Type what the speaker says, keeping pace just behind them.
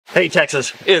Hey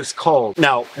Texas, it's cold.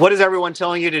 Now, what is everyone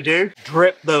telling you to do?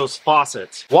 Drip those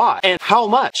faucets. Why? And how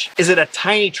much? Is it a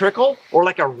tiny trickle or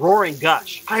like a roaring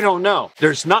gush? I don't know.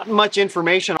 There's not much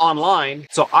information online,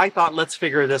 so I thought let's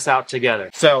figure this out together.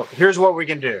 So here's what we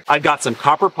can do. I've got some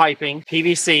copper piping,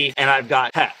 PVC, and I've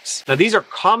got PEX. Now these are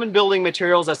common building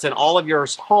materials that's in all of your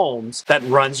homes that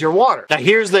runs your water. Now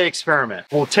here's the experiment.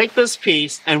 We'll take this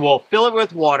piece and we'll fill it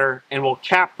with water and we'll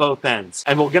cap both ends.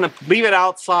 And we're gonna leave it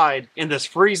outside in this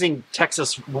freezing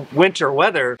Texas winter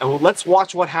weather, and let's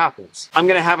watch what happens. I'm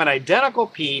gonna have an identical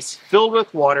piece filled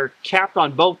with water capped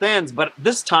on both ends, but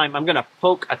this time I'm gonna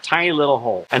poke a tiny little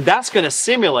hole, and that's gonna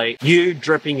simulate you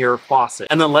dripping your faucet.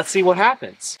 And then let's see what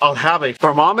happens. I'll have a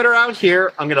thermometer out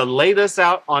here. I'm gonna lay this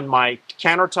out on my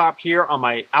countertop here on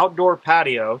my outdoor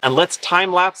patio, and let's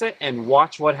time lapse it and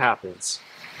watch what happens.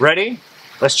 Ready?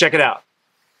 Let's check it out.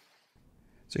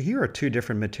 So here are two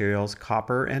different materials,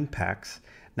 copper and PEX.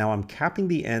 Now I'm capping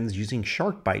the ends using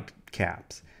shark bite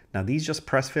caps. Now these just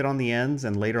press fit on the ends,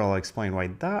 and later I'll explain why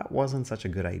that wasn't such a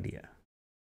good idea.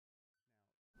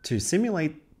 To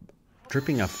simulate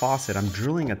dripping a faucet, I'm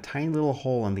drilling a tiny little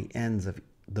hole on the ends of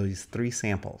these three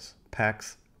samples,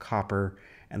 PEX, copper,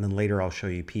 and then later I'll show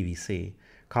you PVC.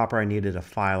 Copper, I needed a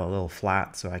file a little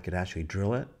flat so I could actually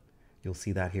drill it. You'll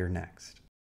see that here next.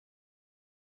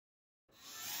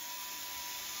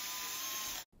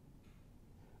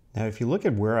 Now, if you look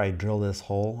at where I drill this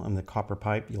hole on the copper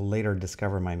pipe, you'll later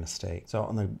discover my mistake. So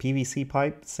on the PVC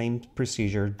pipe, same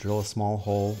procedure, drill a small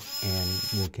hole, and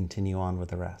we'll continue on with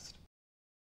the rest.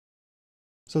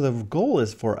 So the goal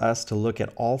is for us to look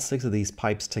at all 6 of these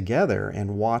pipes together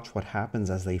and watch what happens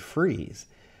as they freeze.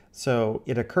 So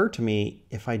it occurred to me,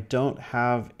 if I don't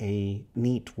have a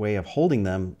neat way of holding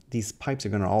them, these pipes are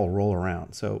going to all roll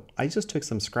around. So I just took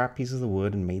some scrap pieces of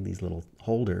wood and made these little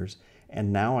holders.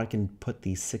 And now I can put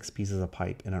these 6 pieces of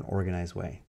pipe in an organized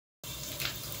way.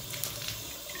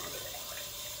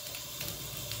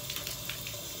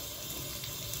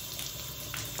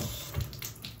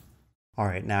 All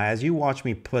right, now as you watch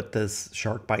me put this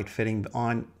shark bite fitting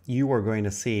on, you are going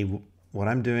to see what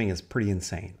I'm doing is pretty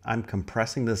insane. I'm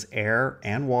compressing this air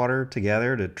and water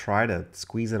together to try to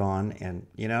squeeze it on, and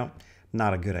you know,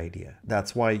 not a good idea.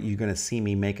 That's why you're going to see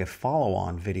me make a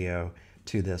follow-on video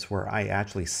to this where I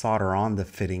actually solder on the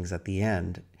fittings at the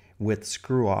end with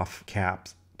screw-off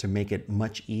caps to make it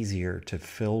much easier to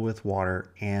fill with water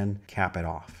and cap it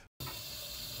off.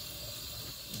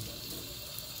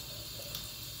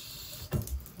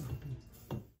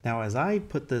 Now as I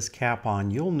put this cap on,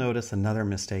 you'll notice another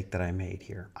mistake that I made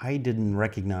here. I didn't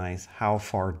recognize how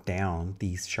far down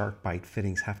these shark bite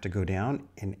fittings have to go down,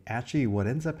 and actually what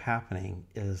ends up happening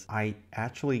is I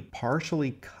actually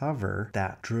partially cover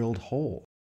that drilled hole.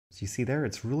 So you see there,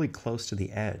 it's really close to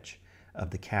the edge of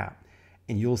the cap,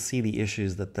 and you'll see the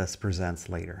issues that this presents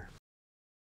later.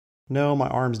 No, my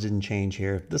arms didn't change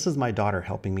here. This is my daughter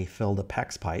helping me fill the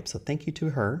PEX pipe, so thank you to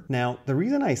her. Now, the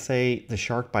reason I say the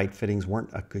shark bite fittings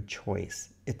weren't a good choice,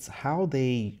 it's how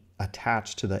they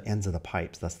attach to the ends of the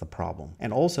pipes that's the problem.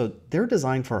 And also, they're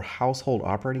designed for household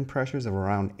operating pressures of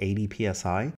around 80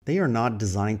 psi. They are not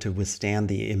designed to withstand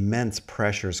the immense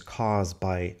pressures caused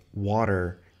by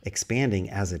water expanding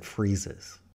as it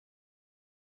freezes.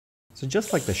 So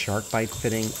just like the shark bite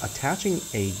fitting, attaching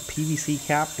a PVC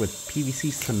cap with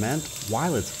PVC cement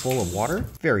while it's full of water,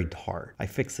 very hard. I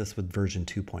fixed this with version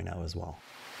 2.0 as well.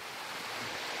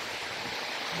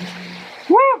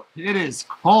 Woo! It is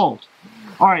cold.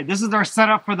 All right, this is our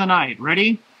setup for the night.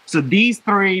 Ready? So these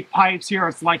 3 pipes here,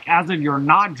 it's like as if you're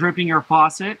not dripping your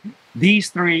faucet.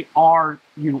 These 3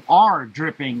 you are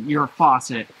dripping your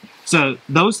faucet. So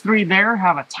those 3 there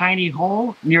have a tiny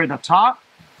hole near the top.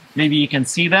 Maybe you can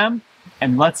see them,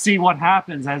 and let's see what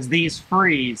happens as these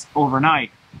freeze overnight.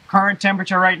 Current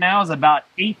temperature right now is about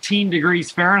 18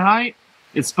 degrees Fahrenheit.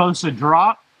 It's supposed to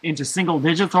drop into single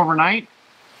digits overnight.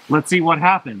 Let's see what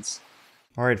happens.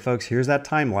 All right, folks, here's that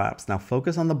time lapse. Now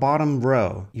focus on the bottom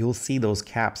row. You'll see those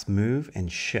caps move and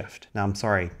shift. Now I'm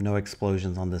sorry, no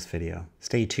explosions on this video.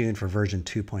 Stay tuned for version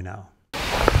 2.0.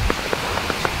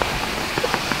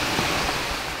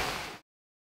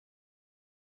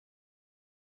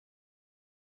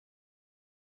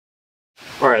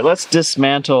 All right, let's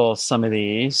dismantle some of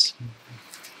these.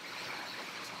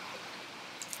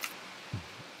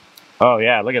 Oh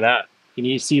yeah, look at that. Can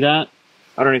you see that?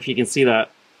 I don't know if you can see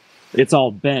that. It's all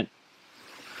bent.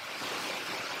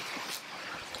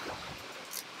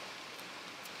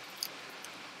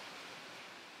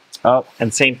 Oh,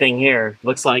 and same thing here.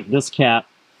 Looks like this cap,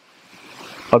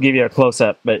 I'll give you a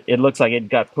close-up, but it looks like it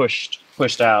got pushed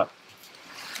out.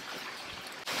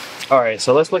 All right,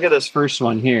 so let's look at this first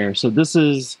one here. So this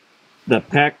the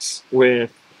PEX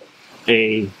with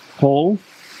a hole.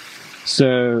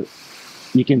 So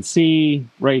you can see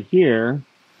right here,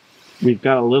 we've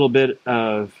got a little bit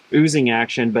of oozing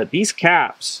action, but these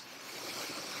caps,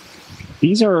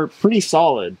 these are pretty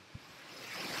solid.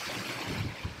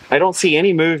 I don't see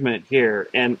any movement here,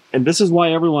 and this is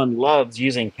why everyone loves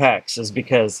using PEX, is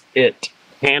because it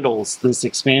handles this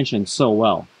expansion so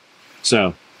well.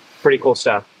 So, pretty cool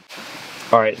stuff.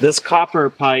 All right, this copper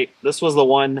pipe, this was the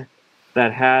one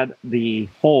that had the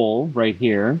hole right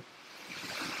here.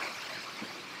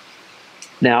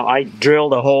 Now, I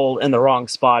drilled a hole in the wrong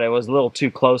spot. It was a little too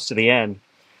close to the end.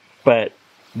 But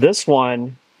this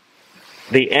one,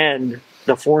 the end,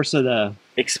 the force of the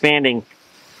expanding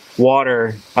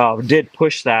water did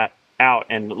push that out,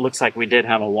 and it looks like we did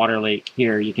have a water leak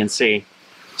here, you can see.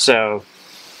 So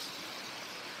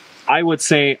I would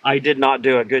say I did not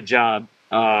do a good job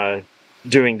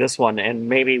doing this one, and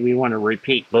maybe we want to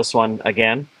repeat this one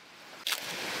again.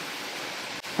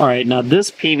 All right, now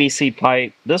this PVC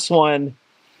pipe, this one,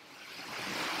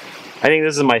 I think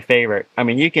this is my favorite. I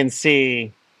mean, you can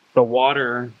see the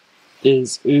water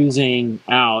is oozing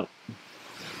out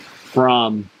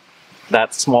from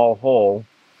that small hole,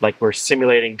 like we're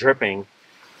simulating dripping.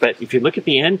 But if you look at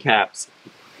the end caps,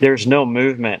 there's no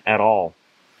movement at all.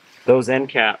 Those end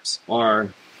caps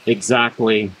are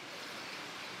exactly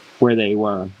where they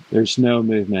were. There's no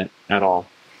movement at all.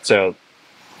 So,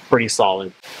 pretty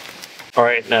solid. All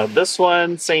right, now this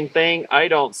one, same thing. I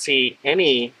don't see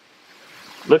any.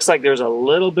 Looks like there's a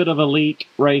little bit of a leak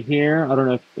right here. I don't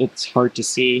know if it's hard to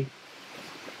see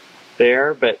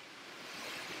there, but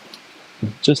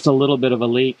just a little bit of a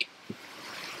leak.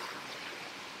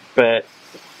 But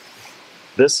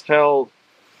this held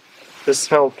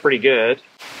pretty good.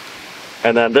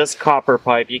 And then this copper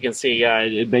pipe, you can see, yeah,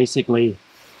 it basically,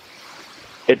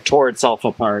 it tore itself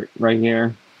apart right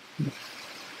here.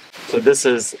 So this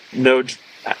is no,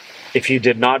 if you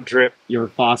did not drip your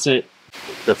faucet,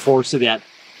 the force of that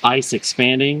ice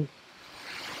expanding,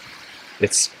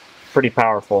 it's pretty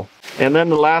powerful. And then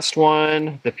the last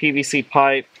one, the PVC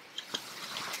pipe.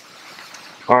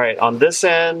 All right, on this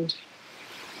end,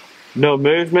 no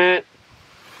movement,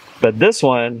 but this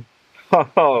one,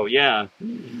 oh yeah,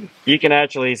 you can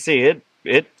actually see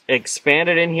it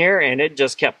expanded in here, and it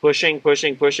just kept pushing,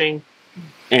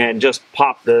 and just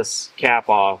popped this cap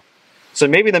off. So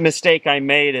maybe the mistake I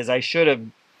made is I should have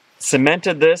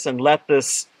cemented this and let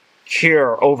this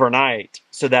cure overnight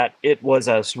so that it was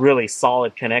a really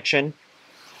solid connection.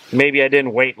 Maybe I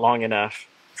didn't wait long enough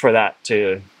for that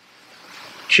to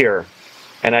cure.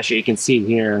 And actually you can see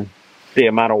here the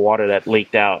amount of water that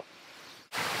leaked out.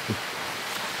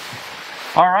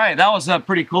 All right, that was a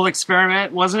pretty cool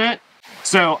experiment, wasn't it?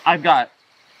 So I've got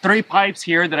 3 pipes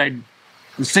here that I'm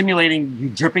simulating you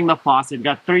dripping the faucet. I've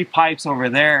got 3 pipes over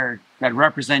there that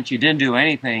represent you didn't do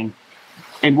anything.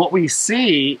 And what we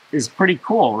see is pretty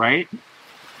cool, right?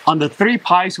 On the 3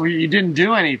 pipes where you didn't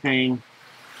do anything,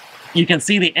 you can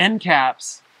see the end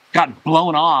caps got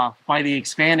blown off by the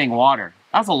expanding water.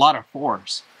 That's a lot of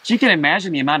force. So you can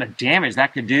imagine the amount of damage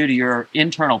that could do to your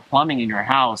internal plumbing in your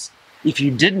house if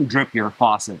you didn't drip your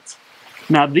faucets.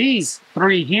 Now these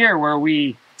 3 here where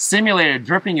we simulated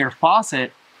dripping your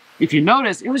faucet, if you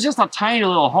notice, it was just a tiny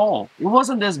little hole. It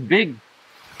wasn't this big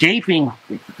gaping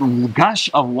gush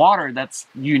of water that's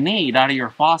you need out of your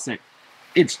faucet.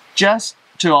 It's just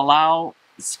to allow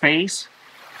space.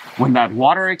 When that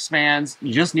water expands,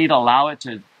 you just need to allow it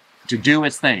to do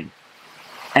its thing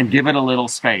and give it a little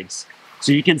space.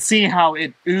 So you can see how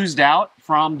it oozed out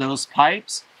from those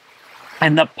pipes,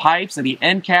 and the pipes and the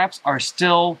end caps are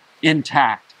still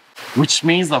intact, which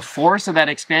means the force of that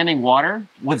expanding water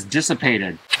was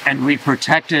dissipated and we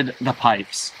protected the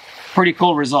pipes. Pretty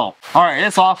cool result. All right,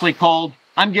 it's awfully cold.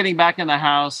 I'm getting back in the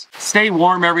house. Stay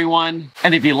warm, everyone.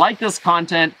 And if you like this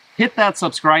content, hit that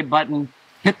subscribe button,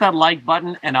 hit that like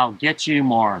button, and I'll get you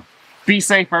more. Be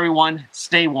safe, everyone.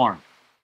 Stay warm.